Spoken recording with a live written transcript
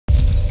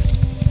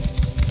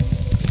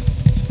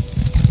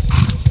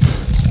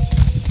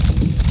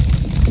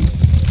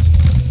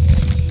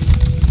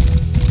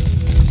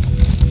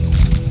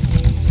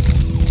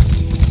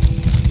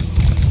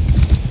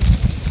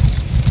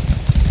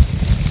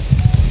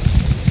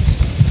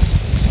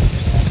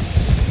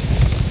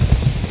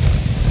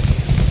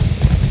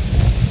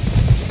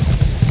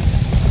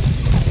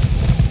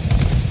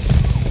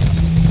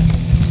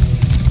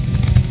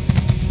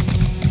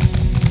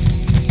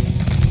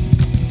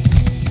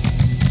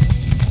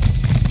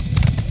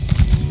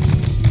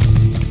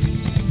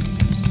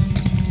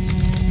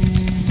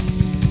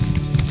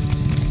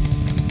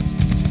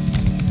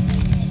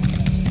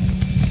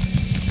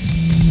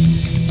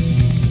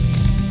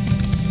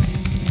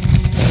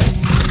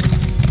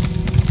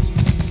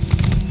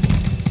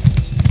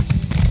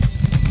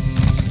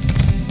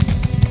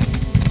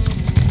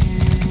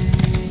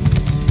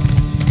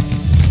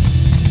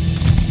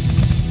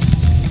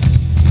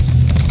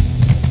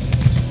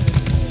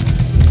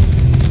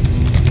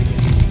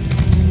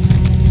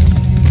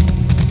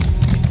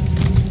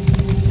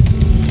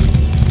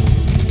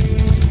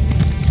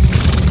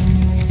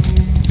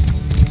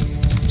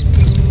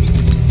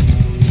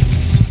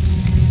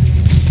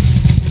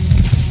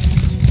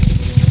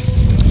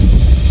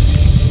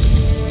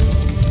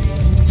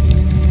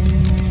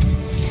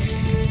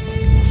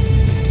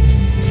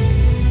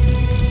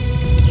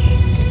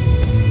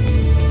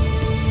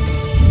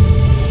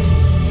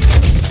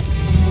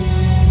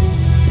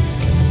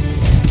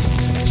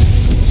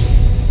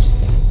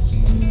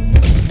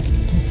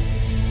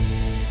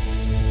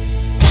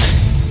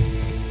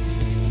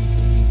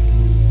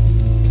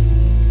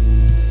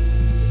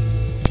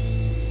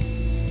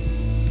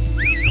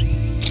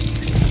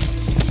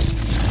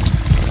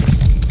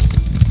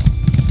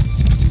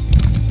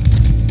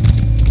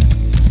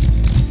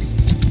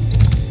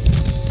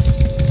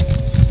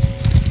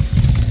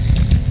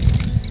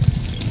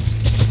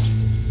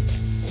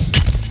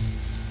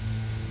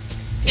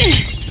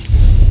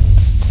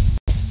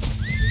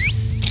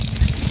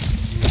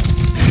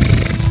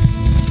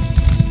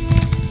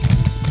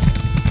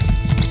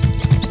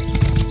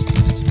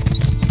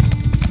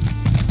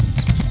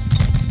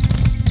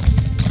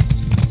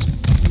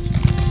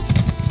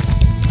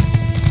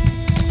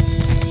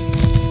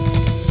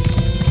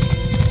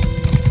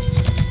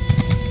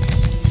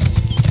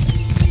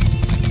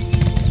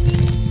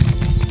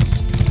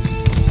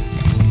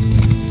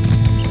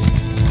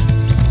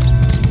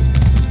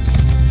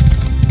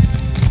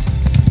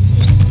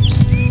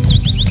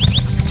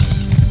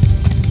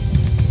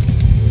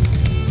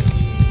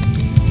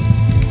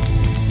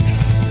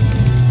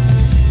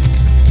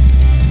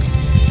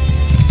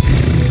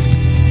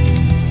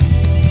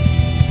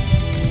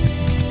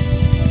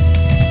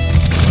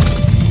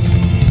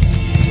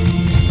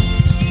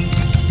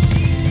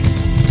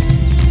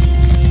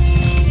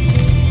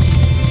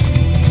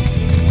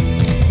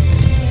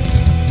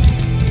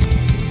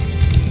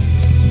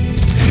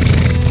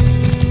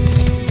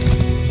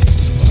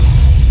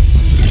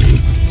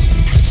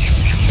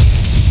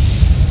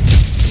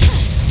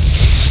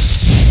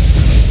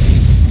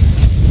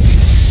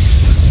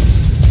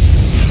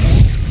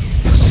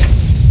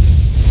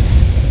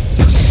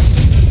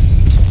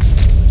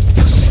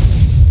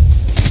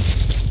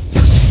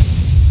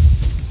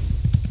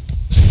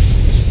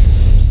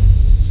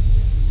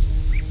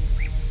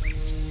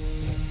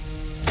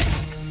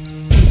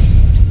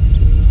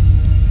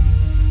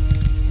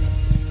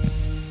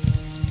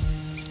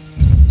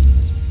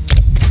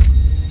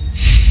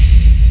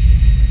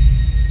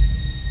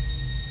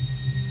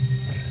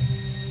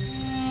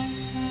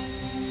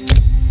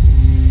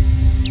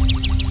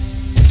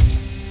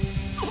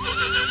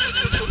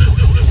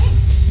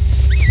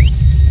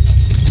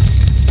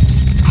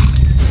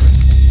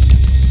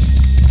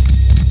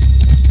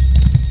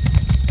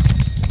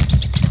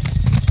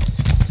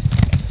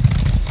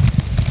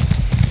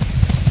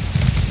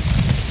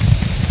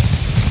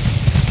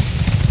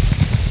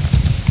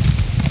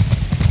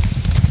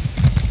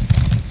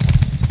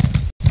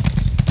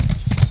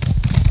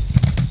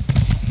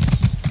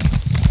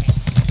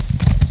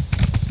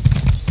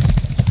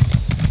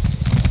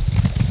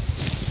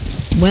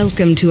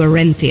Welcome to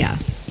Arenthia.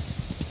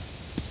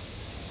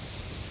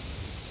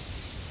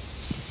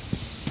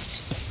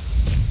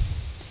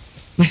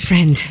 My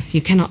friend,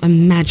 you cannot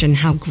imagine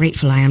how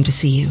grateful I am to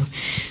see you.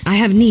 I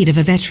have need of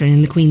a veteran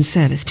in the Queen's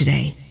service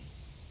today.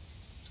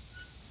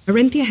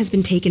 Arenthia has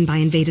been taken by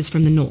invaders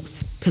from the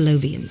north,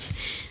 Colovians.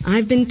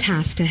 I've been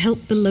tasked to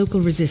help the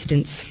local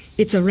resistance.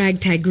 It's a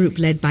ragtag group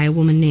led by a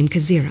woman named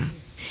Kazira.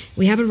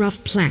 We have a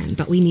rough plan,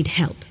 but we need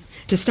help.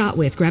 To start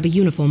with, grab a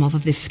uniform off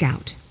of this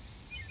scout.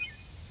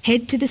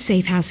 Head to the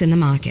safe house in the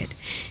market.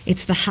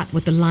 It's the hut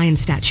with the lion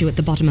statue at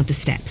the bottom of the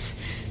steps.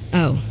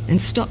 Oh,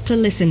 and stop to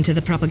listen to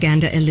the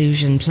propaganda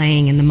illusion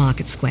playing in the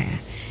market square.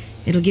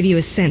 It'll give you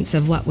a sense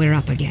of what we're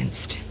up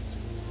against.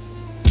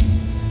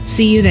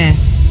 See you there.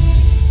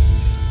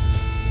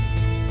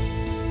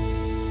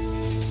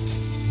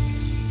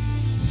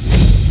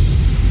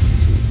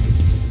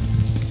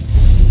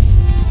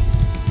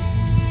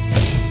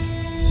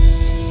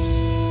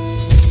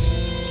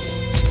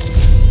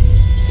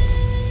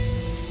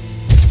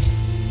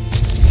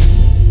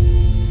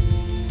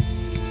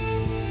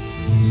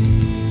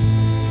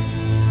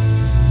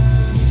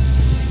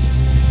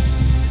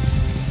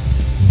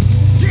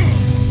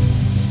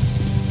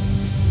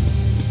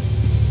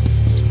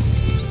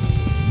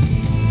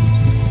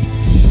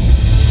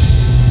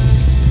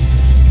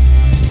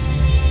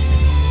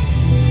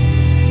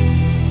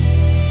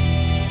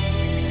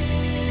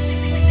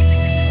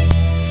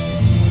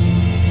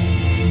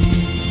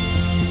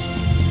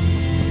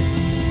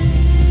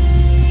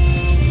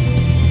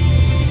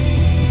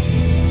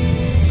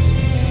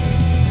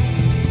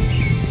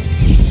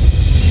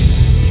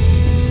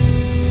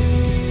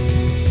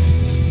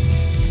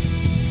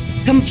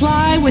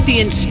 Comply with the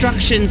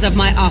instructions of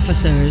my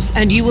officers,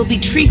 and you will be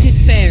treated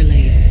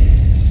fairly.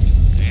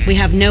 We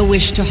have no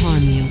wish to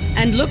harm you,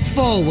 and look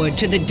forward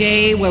to the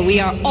day where we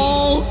are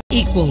all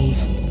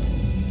equals.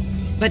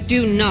 But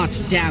do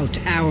not doubt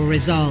our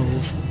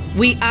resolve.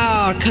 We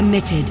are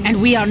committed,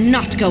 and we are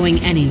not going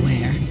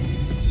anywhere.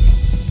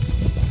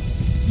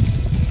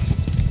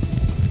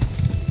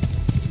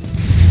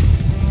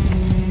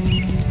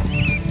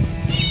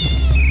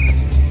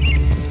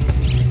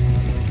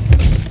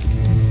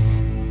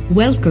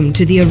 Welcome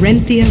to the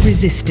Arenthia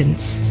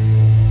Resistance.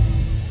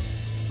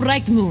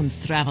 Bright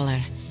Moons,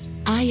 traveler.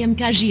 I am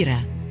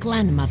Kajira,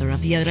 clan mother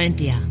of the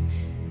Arenthia.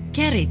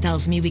 Carrie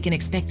tells me we can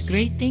expect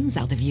great things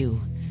out of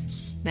you.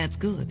 That's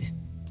good.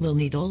 We'll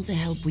need all the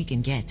help we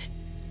can get.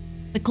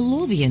 The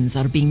Colovians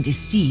are being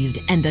deceived,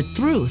 and the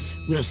truth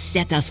will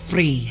set us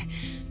free.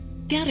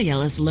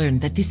 Gariel has learned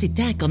that this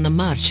attack on the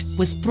march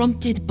was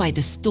prompted by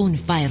the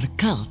Stonefire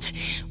cult.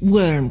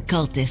 Worm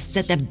cultists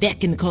at the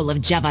beck and call of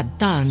Javad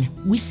Tarn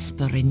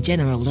whisper in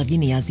General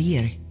Lavinia's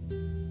ear.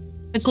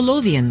 The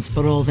Colovians,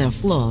 for all their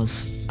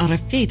flaws, are a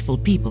faithful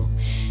people.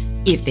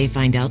 If they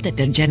find out that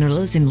their general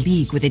is in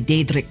league with a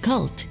Daedric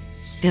cult,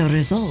 their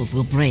resolve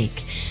will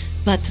break.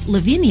 But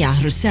Lavinia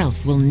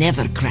herself will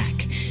never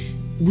crack.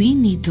 We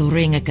need to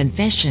wring a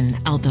confession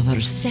out of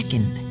her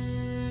second.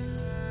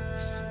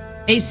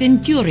 A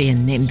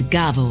centurion named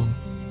Gavo.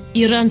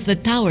 He runs the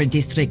tower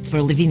district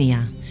for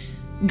Lavinia.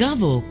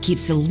 Gavo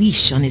keeps a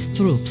leash on his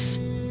troops.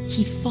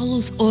 He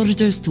follows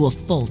orders to a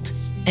fault,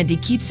 and he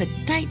keeps a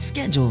tight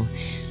schedule.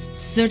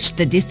 Search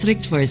the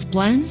district for his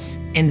plans,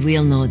 and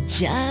we'll know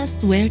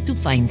just where to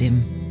find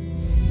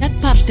him.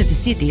 That part of the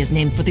city is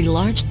named for the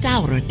large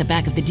tower at the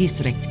back of the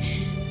district.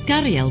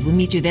 Cariel will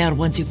meet you there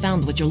once you've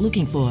found what you're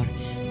looking for.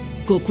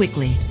 Go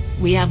quickly.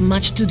 We have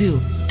much to do,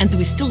 and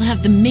we still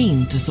have the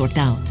main to sort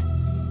out.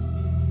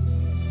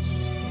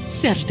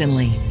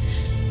 Certainly.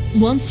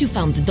 Once you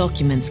found the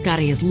documents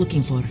Kari is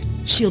looking for,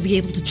 she'll be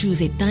able to choose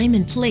a time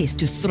and place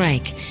to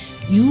strike.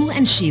 You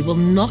and she will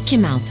knock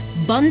him out,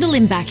 bundle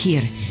him back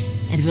here,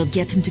 and we'll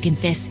get him to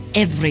confess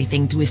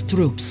everything to his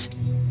troops.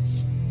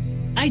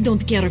 I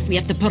don't care if we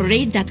have to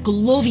parade that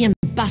Colovian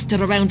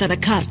bastard around on a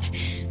cart.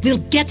 We'll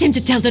get him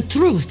to tell the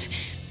truth.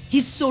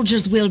 His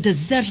soldiers will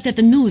desert at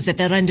the news that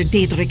they're under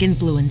Daedric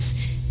influence,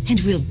 and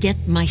we'll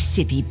get my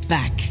city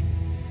back.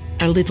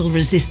 Our little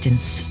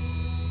resistance.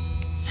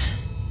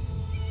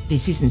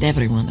 This isn't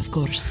everyone, of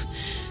course.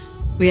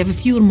 We have a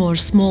few more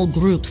small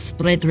groups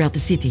spread throughout the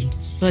city,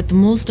 but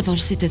most of our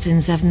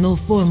citizens have no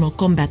formal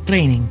combat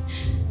training,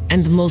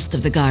 and most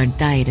of the guard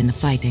died in the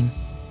fighting.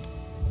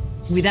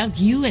 Without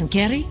you and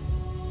Carrie?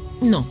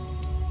 No.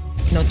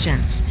 No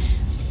chance.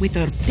 With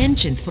our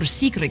penchant for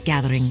secret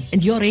gathering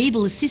and your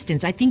able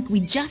assistance, I think we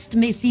just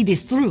may see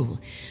this through.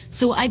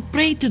 So I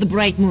pray to the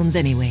bright moons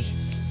anyway.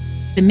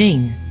 The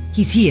main,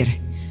 he's here.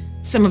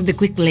 Some of the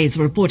quick plays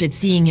reported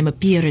seeing him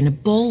appear in a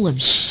ball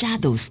of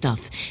shadow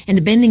stuff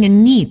and bending a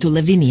knee to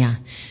Lavinia.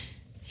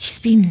 He's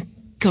been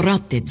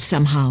corrupted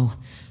somehow.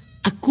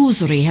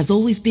 Akuzuri has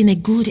always been a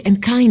good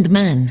and kind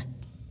man.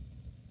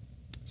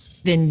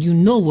 Then you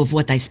know of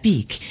what I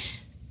speak.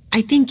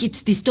 I think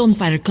it's the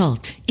Stonefire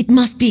cult. It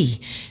must be.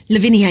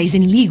 Lavinia is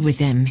in league with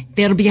them.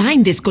 They're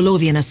behind this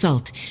Colovian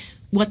assault.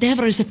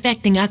 Whatever is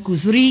affecting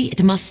Akuzuri,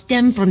 it must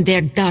stem from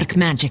their dark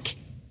magic.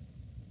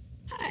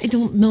 I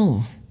don't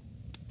know.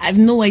 I've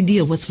no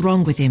idea what's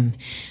wrong with him.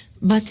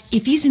 But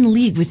if he's in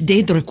league with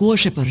Daedric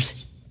worshippers...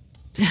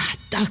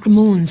 Dark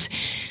moons...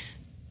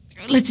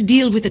 Let's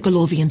deal with the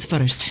Colovians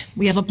first.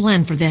 We have a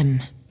plan for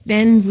them.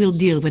 Then we'll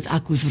deal with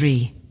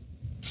Akuzri.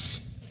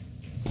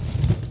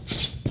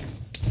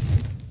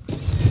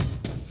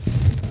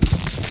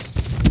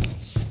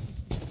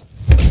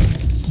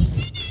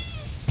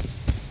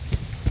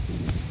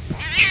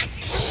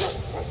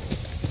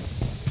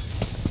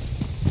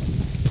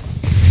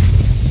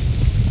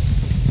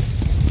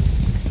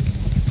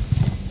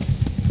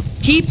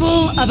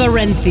 People of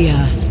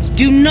Arenthia,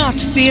 do not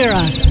fear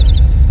us.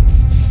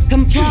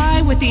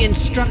 Comply with the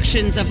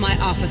instructions of my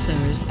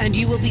officers, and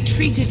you will be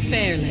treated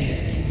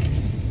fairly.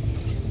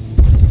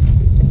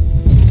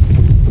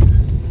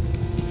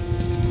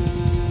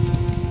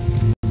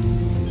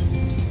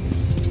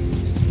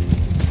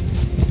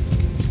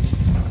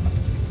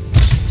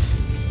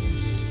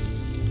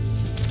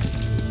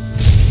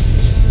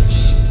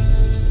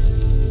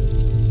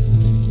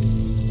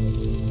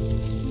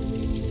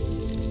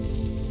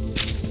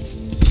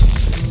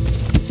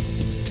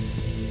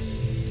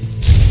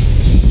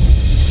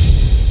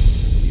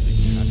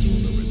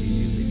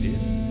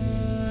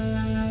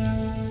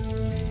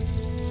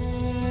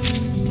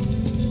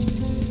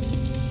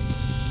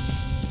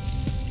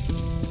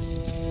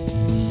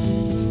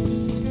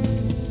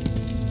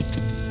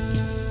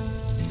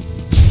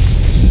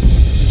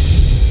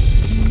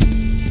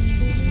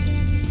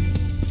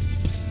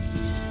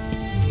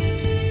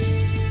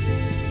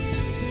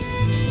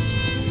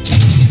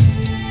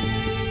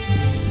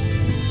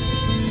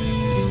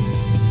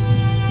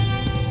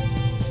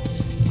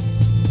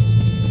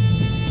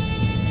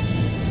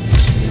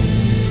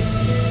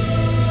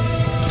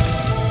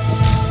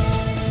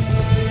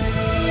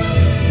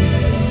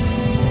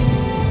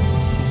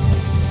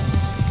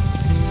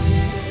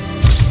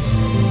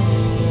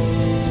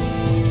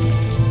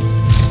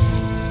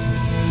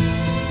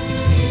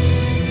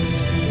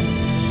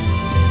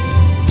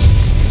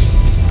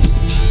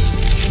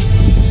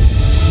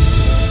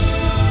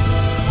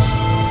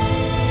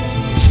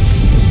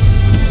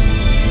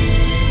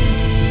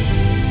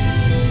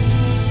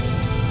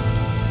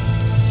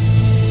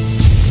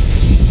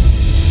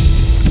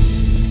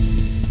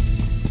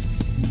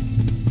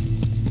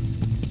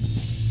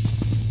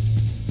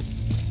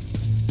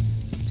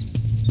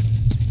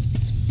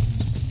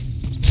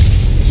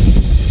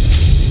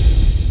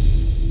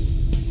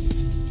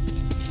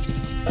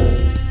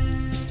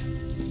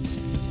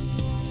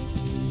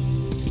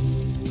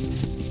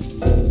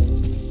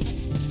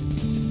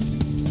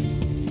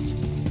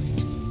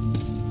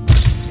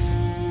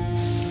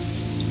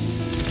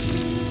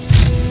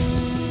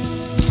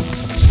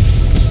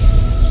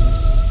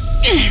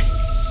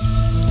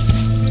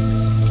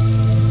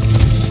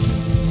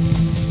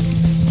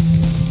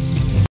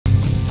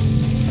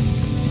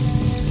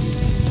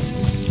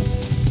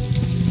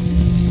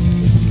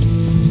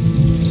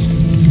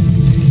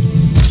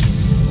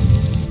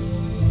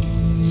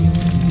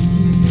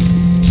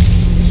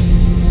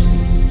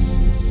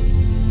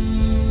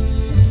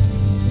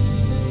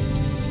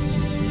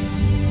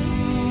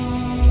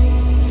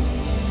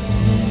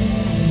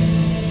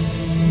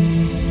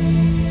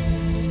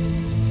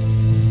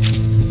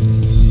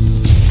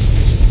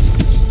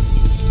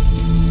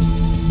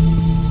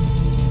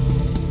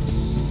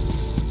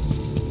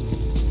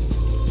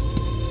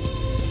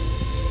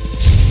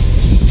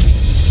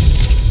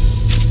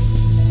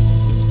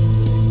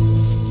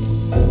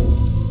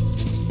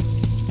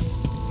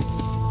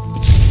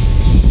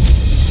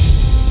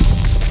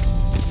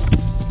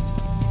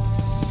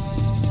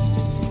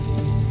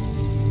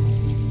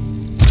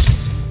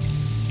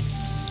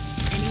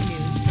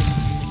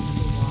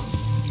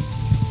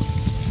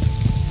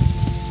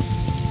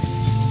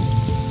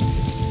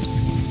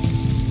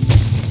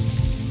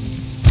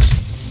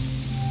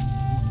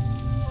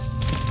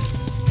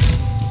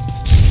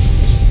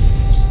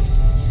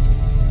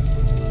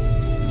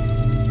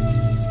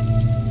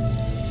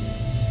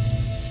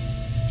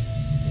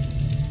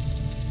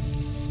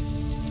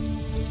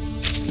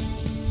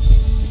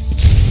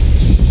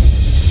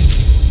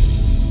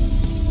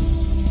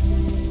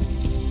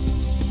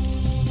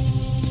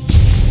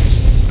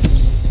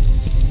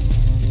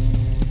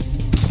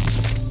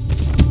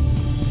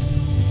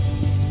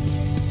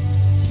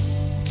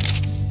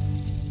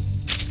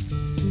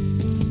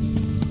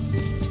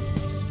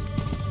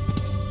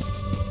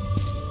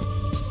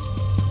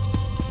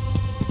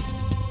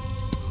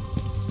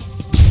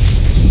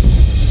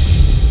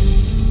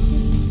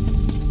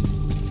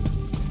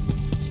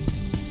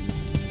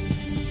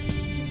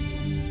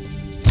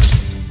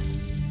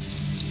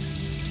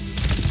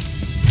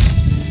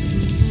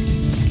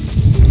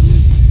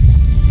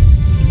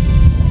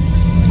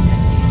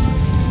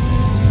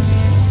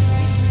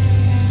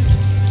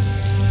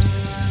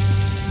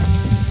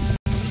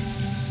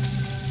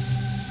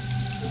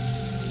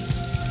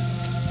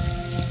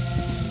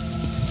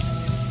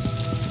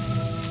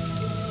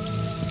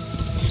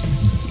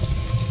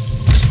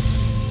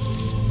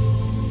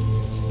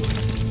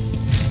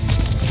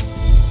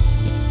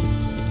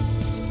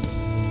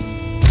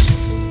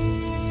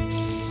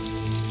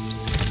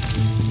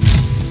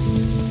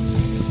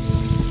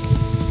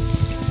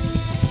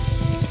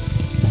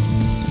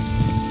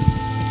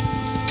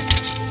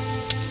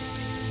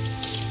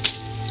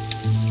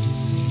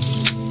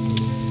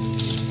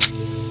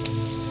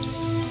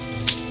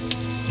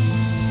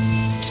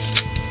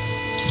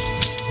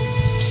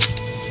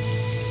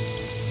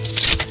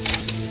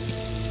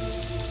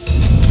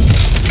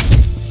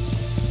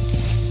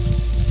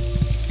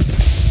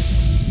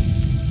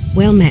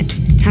 Well met.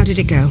 How did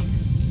it go?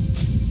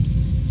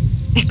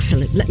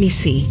 Excellent. Let me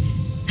see.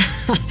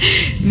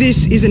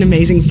 This is an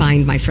amazing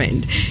find, my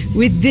friend.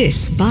 With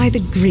this, by the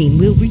green,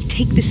 we'll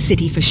retake the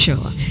city for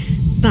sure.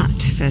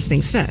 But, first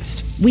things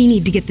first, we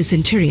need to get the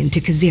Centurion to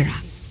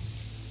Kazira.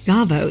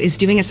 Gavo is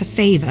doing us a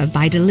favor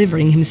by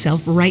delivering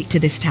himself right to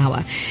this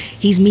tower.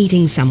 He's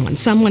meeting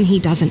someone he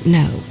doesn't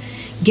know.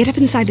 Get up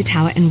inside the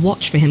tower and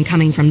watch for him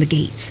coming from the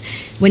gates.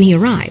 When he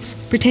arrives,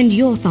 pretend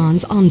you're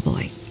Tharn's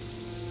envoy.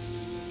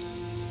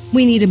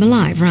 We need him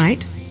alive,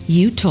 right?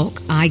 You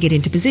talk, I get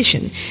into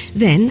position.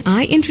 Then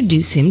I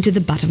introduce him to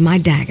the butt of my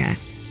dagger.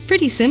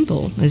 Pretty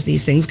simple, as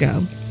these things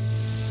go.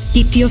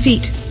 Keep to your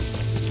feet.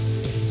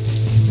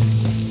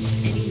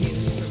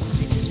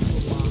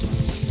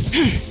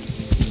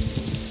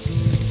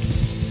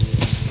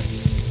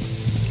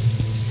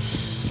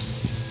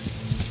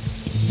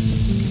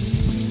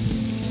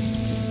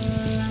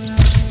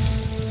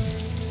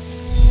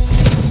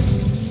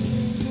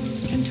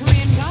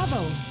 Centurion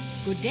Gavo,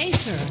 good day,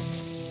 sir.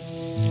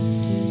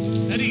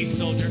 At ease,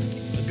 soldier.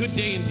 A good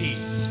day indeed.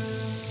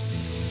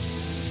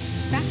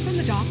 Back from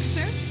the docks,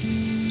 sir?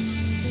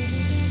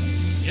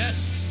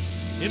 Yes.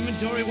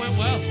 Inventory went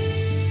well.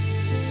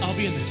 I'll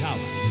be in the tower.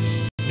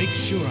 Make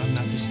sure I'm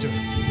not disturbed.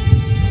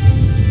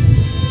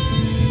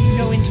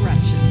 No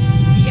interruptions.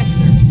 Yes,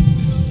 sir.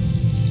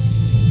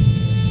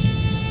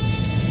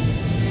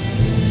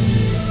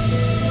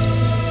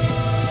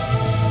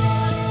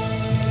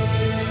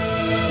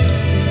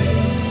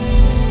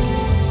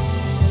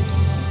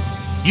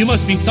 You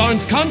must be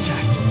Tharn's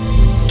contact.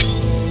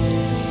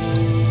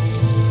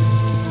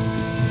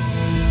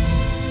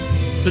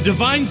 The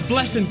Divines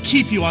bless and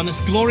keep you on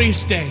this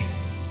glorious day.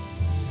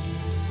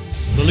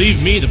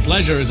 Believe me, the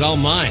pleasure is all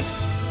mine.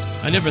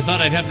 I never thought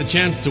I'd have the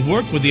chance to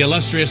work with the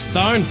illustrious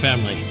Tharn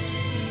family.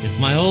 If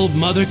my old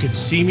mother could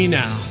see me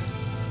now.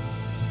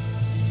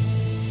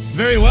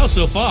 Very well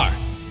so far.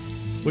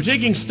 We're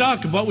taking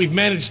stock of what we've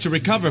managed to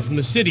recover from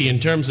the city in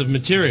terms of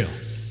material.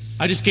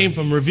 I just came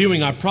from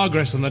reviewing our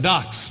progress on the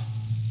docks.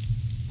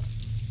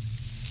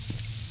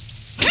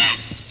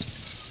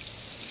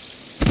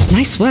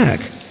 Nice work.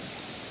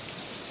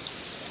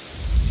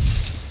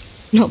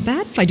 Not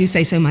bad, if I do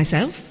say so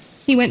myself.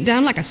 He went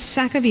down like a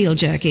sack of eel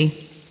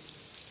jerky.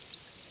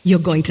 You're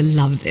going to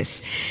love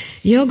this.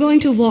 You're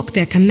going to walk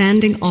their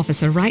commanding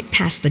officer right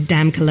past the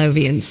damn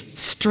Colovians,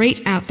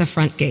 straight out the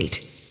front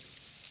gate.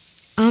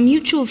 Our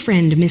mutual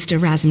friend, Mr.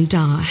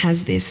 Razumdar,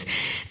 has this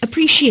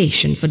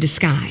appreciation for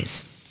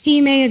disguise. He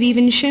may have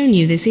even shown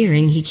you this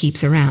earring he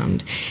keeps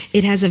around.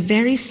 It has a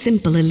very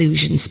simple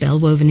illusion spell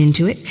woven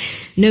into it.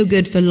 No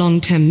good for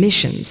long-term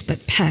missions,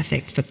 but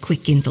perfect for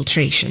quick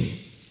infiltration.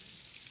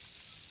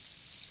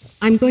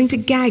 I'm going to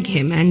gag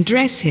him and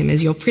dress him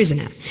as your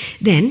prisoner.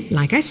 Then,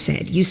 like I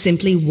said, you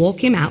simply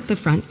walk him out the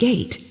front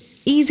gate.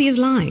 Easy as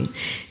lying.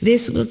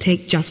 This will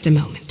take just a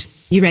moment.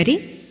 You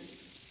ready?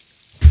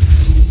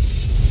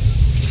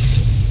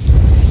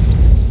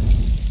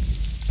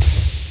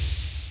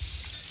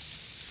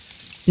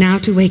 Now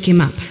to wake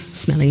him up.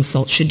 Smelling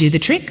salt should do the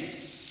trick.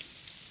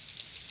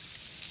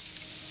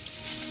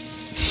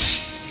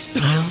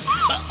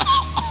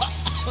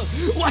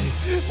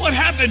 What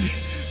happened?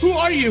 Who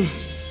are you?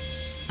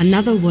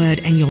 Another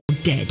word and you're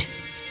dead.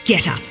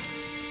 Get up.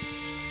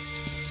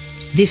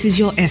 This is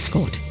your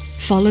escort.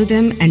 Follow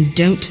them and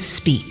don't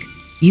speak.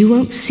 You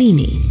won't see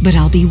me, but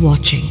I'll be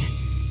watching.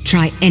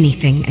 Try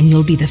anything and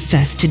you'll be the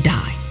first to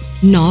die.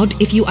 Nod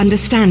if you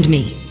understand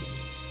me.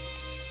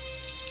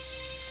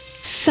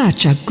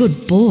 Such a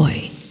good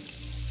boy.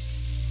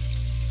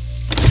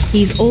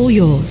 He's all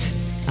yours.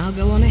 I'll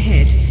go on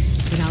ahead,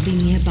 but I'll be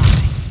nearby.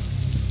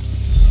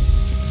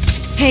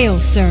 Hail,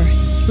 sir.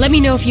 Let me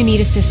know if you need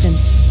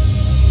assistance.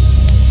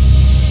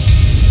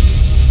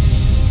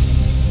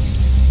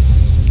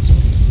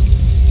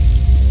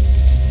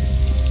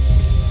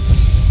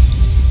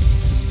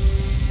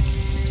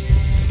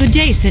 Good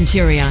day,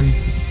 Centurion.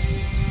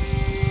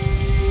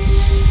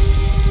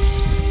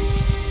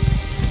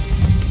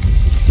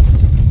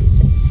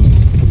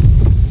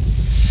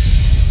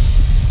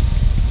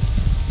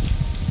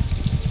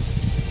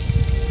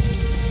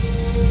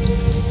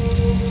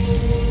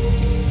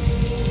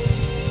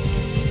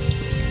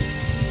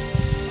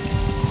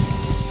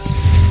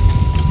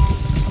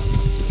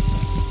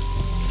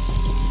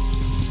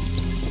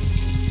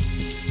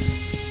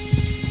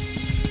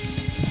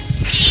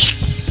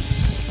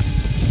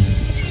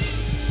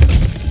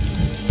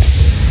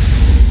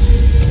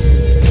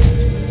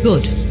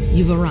 Good.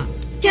 You've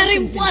arrived. Gary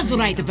was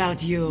right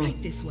about you.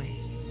 Right this way.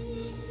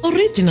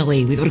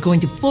 Originally, we were going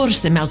to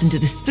force him out into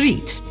the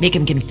street, make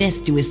him confess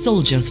to his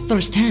soldiers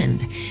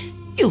firsthand.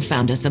 You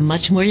found us a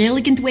much more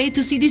elegant way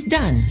to see this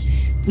done.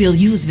 We'll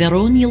use their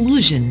own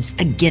illusions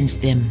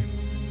against them.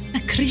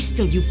 The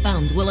crystal you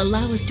found will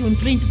allow us to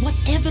imprint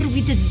whatever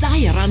we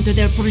desire onto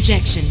their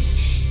projections.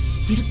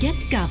 We'll get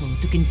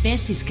Gavo to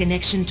confess his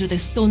connection to the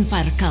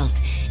Stonefire cult,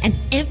 and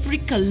every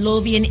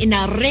Colovian in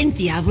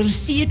Arentia will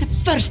see it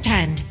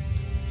firsthand.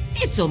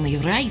 It's only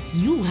right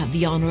you have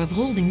the honor of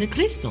holding the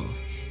crystal.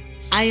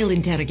 I'll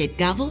interrogate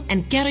Gavo,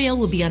 and Cariel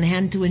will be on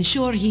hand to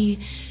ensure he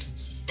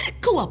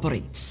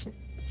cooperates.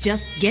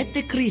 Just get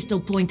the crystal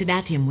pointed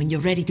at him when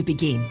you're ready to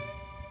begin.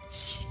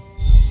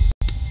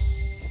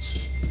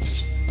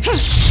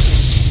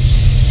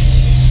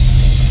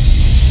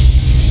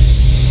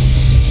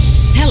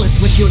 Tell us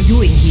what you're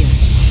doing here.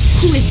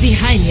 Who is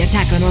behind the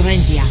attack on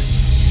Orentia?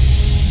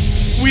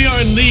 We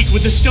are in league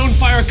with the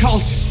Stonefire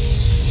cult.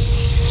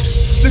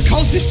 The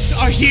cultists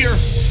are here.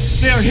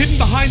 They are hidden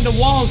behind the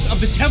walls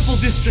of the temple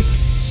district.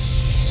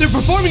 They're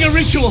performing a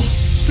ritual,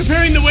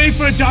 preparing the way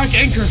for a dark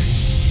anchor.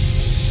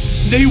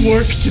 They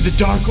work to the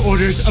dark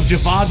orders of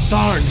Javad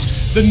Tharn,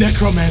 the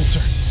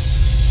necromancer.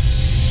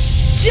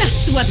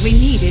 Just what we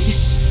needed.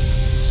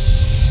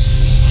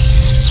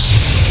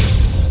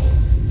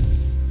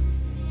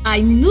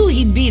 I knew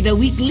he'd be the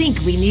weak link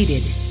we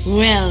needed.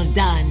 Well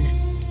done.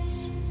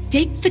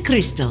 Take the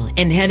crystal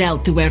and head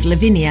out to where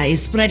Lavinia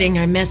is spreading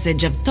her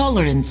message of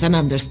tolerance and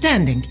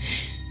understanding.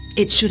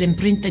 It should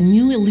imprint a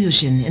new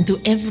illusion into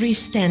every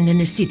stand in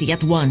the city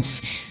at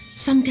once.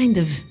 Some kind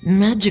of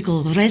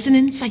magical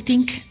resonance, I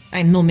think.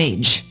 I'm no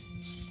mage.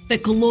 The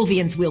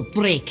Colovians will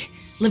break.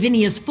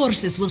 Lavinia's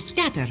forces will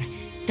scatter.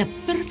 The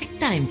perfect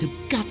time to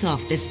cut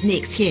off the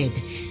snake's head.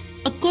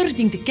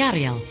 According to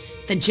Cariel,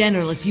 the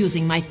general is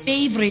using my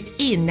favorite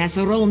inn as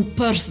her own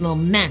personal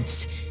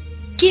manse.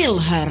 Kill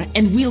her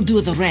and we'll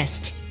do the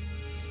rest.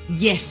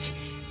 Yes,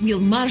 we'll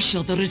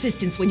marshal the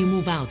resistance when you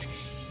move out.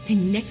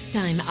 And next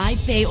time I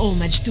pay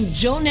homage to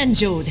Joan and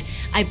Jode,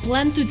 I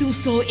plan to do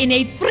so in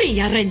a free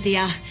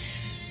Arentia.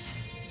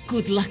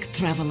 Good luck,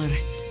 traveler.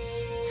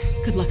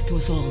 Good luck to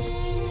us all.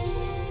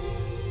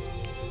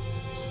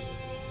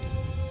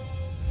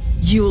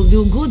 You'll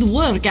do good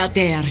work out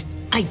there.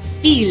 I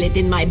feel it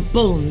in my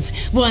bones.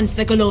 Once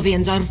the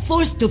Colovians are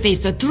forced to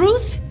face the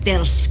truth,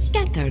 they'll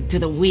scatter to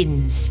the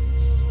winds.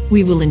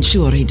 We will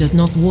ensure he does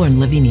not warn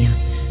Lavinia.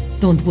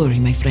 Don't worry,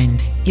 my friend.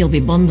 He'll be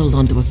bundled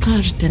onto a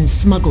cart and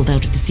smuggled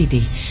out of the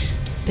city.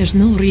 There's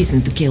no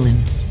reason to kill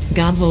him.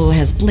 Gavo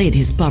has played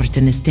his part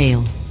in this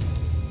tale.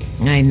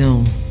 I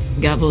know.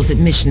 Gavo's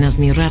admission has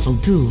me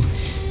rattled too.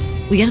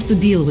 We have to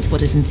deal with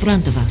what is in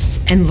front of us,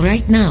 and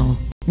right now,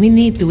 we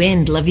need to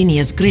end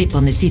Lavinia's grip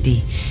on the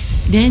city.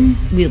 Then,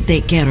 we'll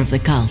take care of the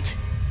cult.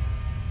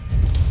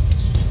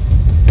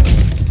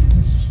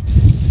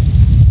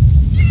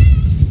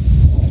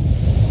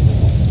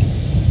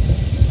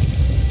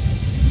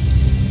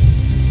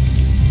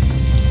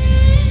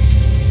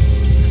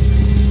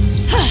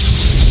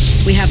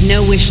 We have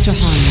no wish to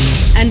harm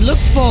you, and look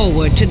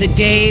forward to the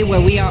day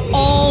where we are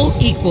all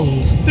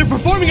equals. They're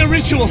performing a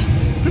ritual,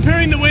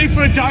 preparing the way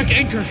for a dark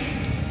anchor.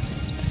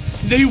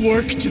 They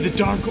work to the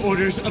dark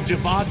orders of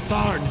Javad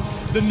Tharn,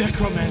 the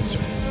necromancer.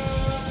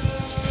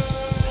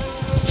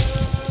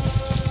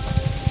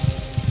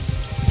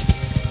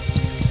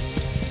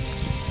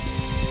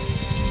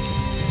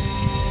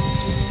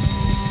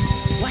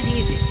 What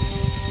is it?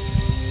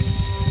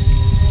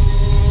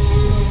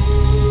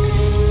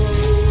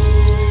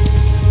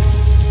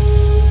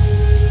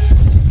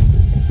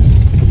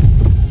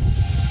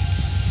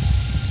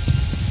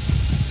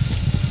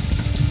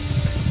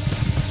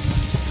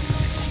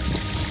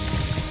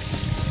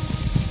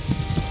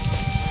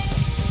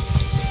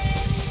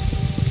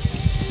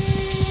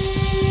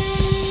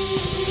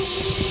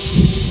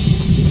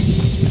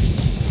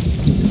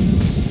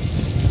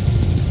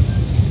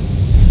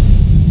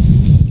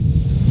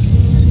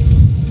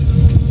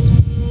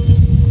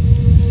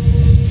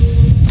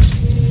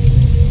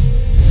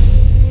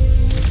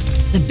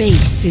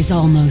 Base is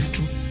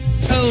almost...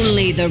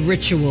 Only the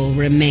ritual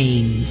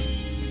remains.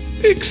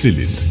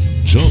 Excellent.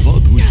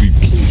 Javad would be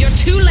pleased. You're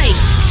too late.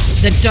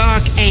 The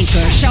dark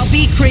anchor shall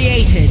be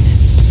created.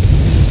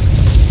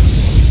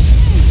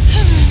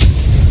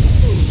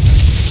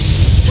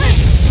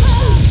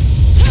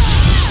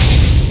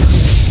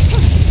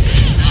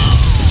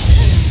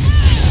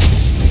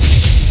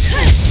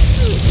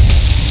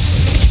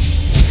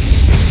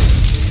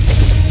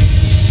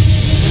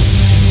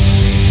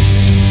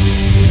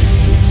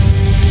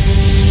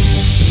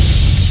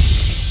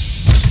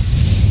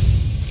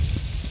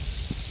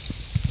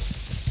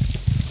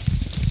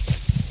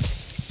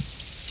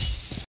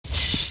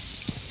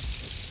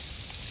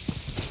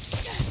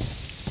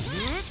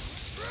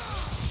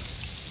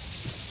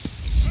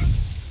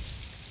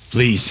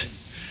 Please,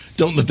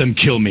 don't let them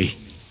kill me.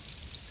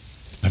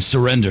 I've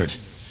surrendered.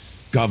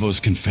 Gavo's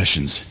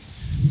confessions.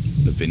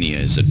 Lavinia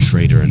is a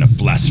traitor and a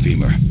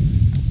blasphemer.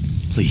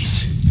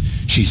 Please,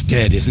 she's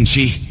dead, isn't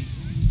she?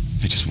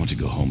 I just want to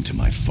go home to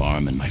my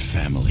farm and my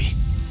family.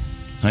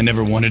 I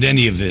never wanted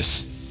any of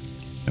this.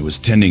 I was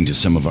tending to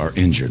some of our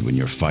injured when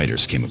your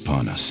fighters came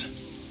upon us.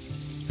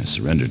 I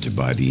surrendered to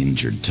buy the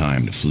injured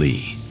time to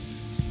flee.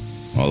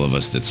 All of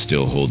us that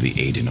still hold the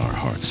aid in our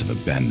hearts have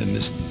abandoned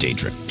this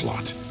Daedric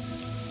plot.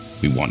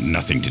 We want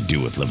nothing to do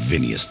with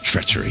Lavinia's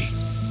treachery.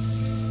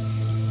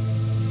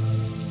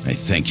 I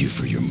thank you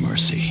for your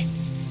mercy.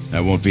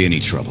 I won't be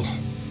any trouble.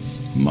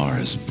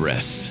 Mara's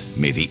breath.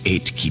 May the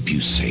Eight keep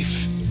you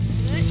safe.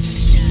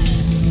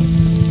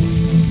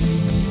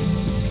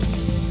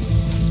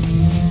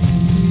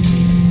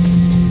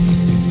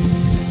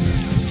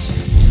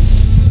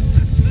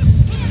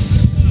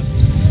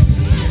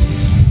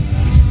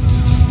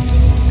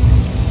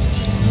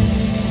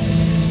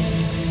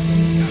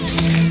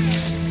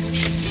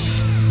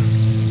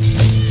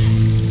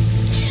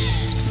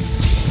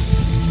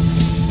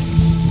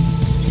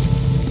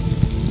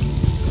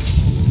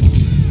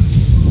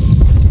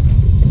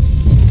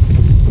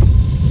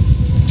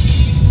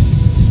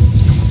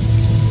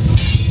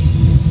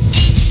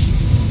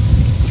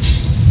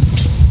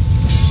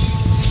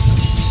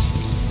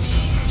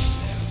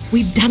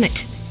 Damn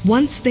it!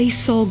 Once they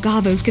saw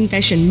Gavo's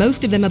confession,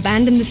 most of them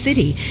abandoned the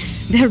city.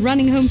 They're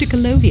running home to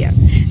Colovia.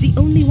 The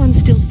only ones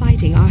still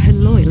fighting are her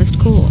loyalist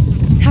corps.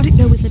 How'd it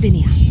go with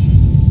Lavinia?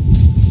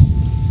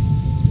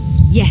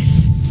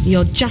 Yes,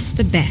 you're just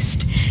the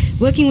best.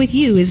 Working with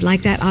you is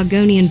like that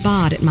Argonian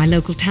bard at my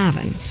local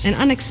tavern. An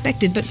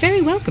unexpected but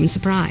very welcome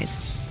surprise.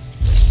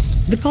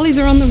 The collies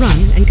are on the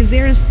run, and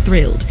Kazira's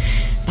thrilled.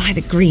 By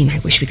the green, I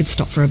wish we could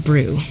stop for a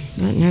brew.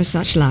 But no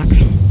such luck.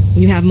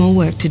 You have more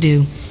work to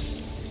do.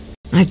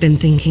 I've been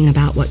thinking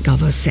about what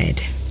Gavo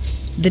said.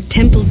 The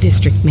Temple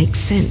District makes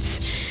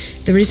sense.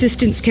 The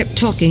Resistance kept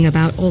talking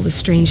about all the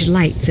strange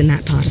lights in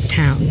that part of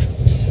town.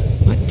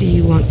 What do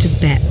you want to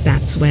bet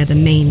that's where the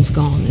main's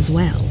gone as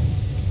well?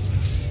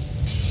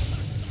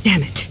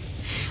 Damn it.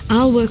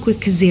 I'll work with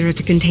Kazira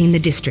to contain the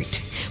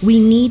district. We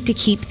need to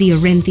keep the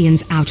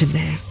Orenthians out of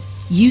there.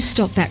 You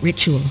stop that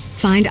ritual,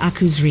 find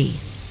Akuzri,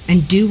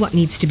 and do what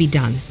needs to be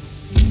done.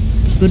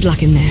 Good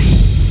luck in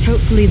there.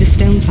 Hopefully the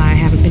Stonefire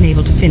haven't been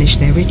able to finish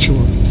their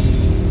ritual.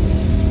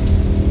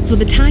 For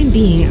the time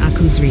being,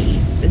 Akuzri,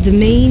 the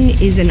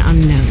main is an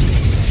unknown.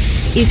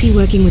 Is he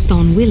working with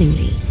Thon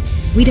willingly?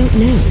 We don't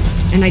know,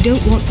 and I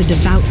don't want the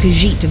devout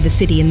Khajiit of the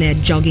city in there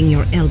jogging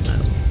your elbow.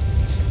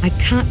 I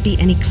can't be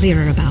any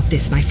clearer about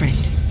this, my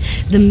friend.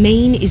 The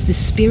main is the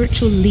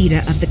spiritual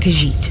leader of the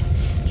Khajiit.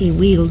 He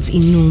wields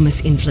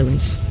enormous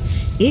influence.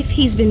 If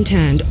he's been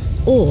turned,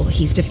 or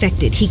he's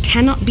defected, he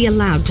cannot be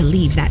allowed to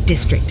leave that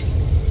district.